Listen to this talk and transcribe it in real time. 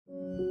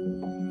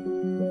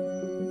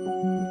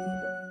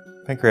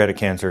Pancreatic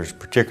cancer is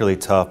particularly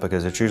tough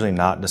because it's usually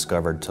not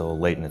discovered till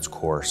late in its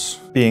course.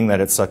 Being that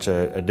it's such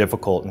a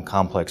difficult and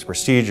complex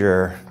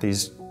procedure,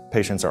 these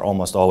patients are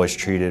almost always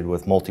treated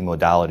with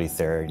multimodality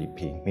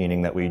therapy,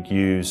 meaning that we'd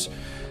use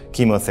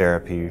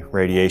chemotherapy,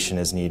 radiation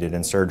is needed,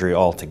 and surgery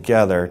all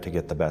together to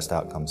get the best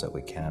outcomes that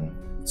we can.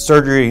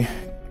 Surgery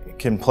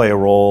can play a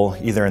role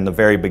either in the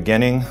very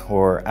beginning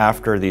or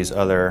after these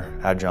other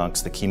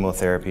adjuncts, the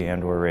chemotherapy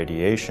and or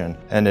radiation,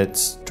 and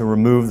it's to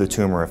remove the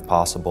tumor if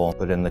possible.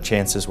 But in the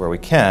chances where we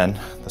can,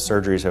 the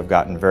surgeries have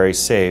gotten very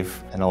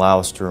safe and allow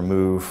us to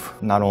remove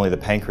not only the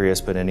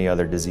pancreas but any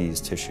other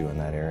diseased tissue in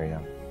that area.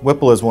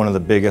 Whipple is one of the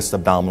biggest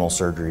abdominal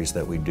surgeries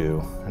that we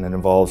do, and it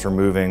involves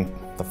removing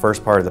the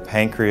first part of the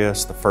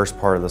pancreas, the first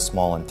part of the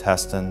small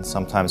intestine,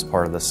 sometimes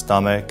part of the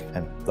stomach,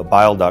 and the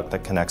bile duct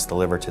that connects the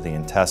liver to the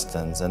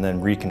intestines, and then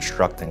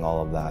reconstructing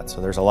all of that. So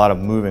there's a lot of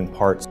moving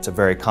parts. It's a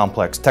very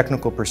complex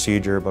technical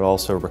procedure, but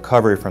also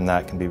recovery from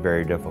that can be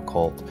very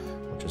difficult,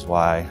 which is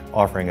why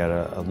offering at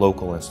a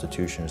local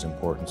institution is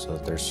important so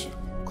that there's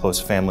close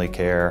family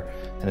care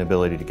and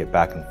ability to get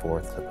back and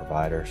forth to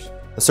providers.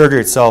 The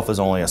surgery itself is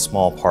only a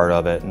small part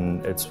of it,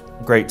 and it's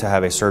great to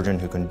have a surgeon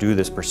who can do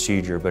this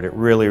procedure, but it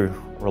really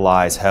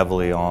relies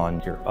heavily on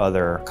your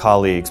other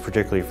colleagues,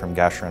 particularly from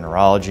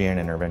gastroenterology and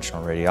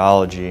interventional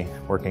radiology,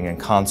 working in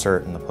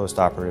concert in the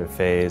postoperative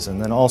phase,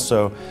 and then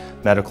also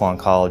medical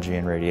oncology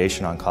and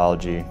radiation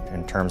oncology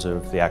in terms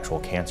of the actual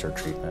cancer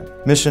treatment.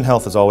 Mission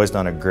Health has always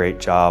done a great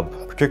job,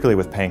 particularly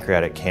with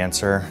pancreatic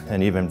cancer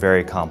and even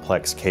very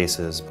complex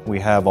cases.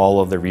 We have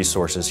all of the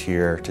resources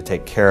here to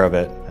take care of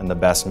it in the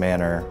best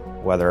manner,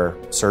 whether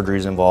surgery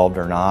is involved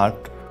or not,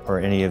 or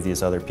any of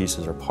these other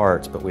pieces or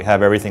parts, but we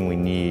have everything we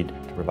need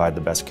to provide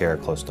the best care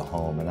close to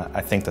home, and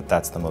I think that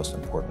that's the most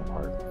important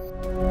part.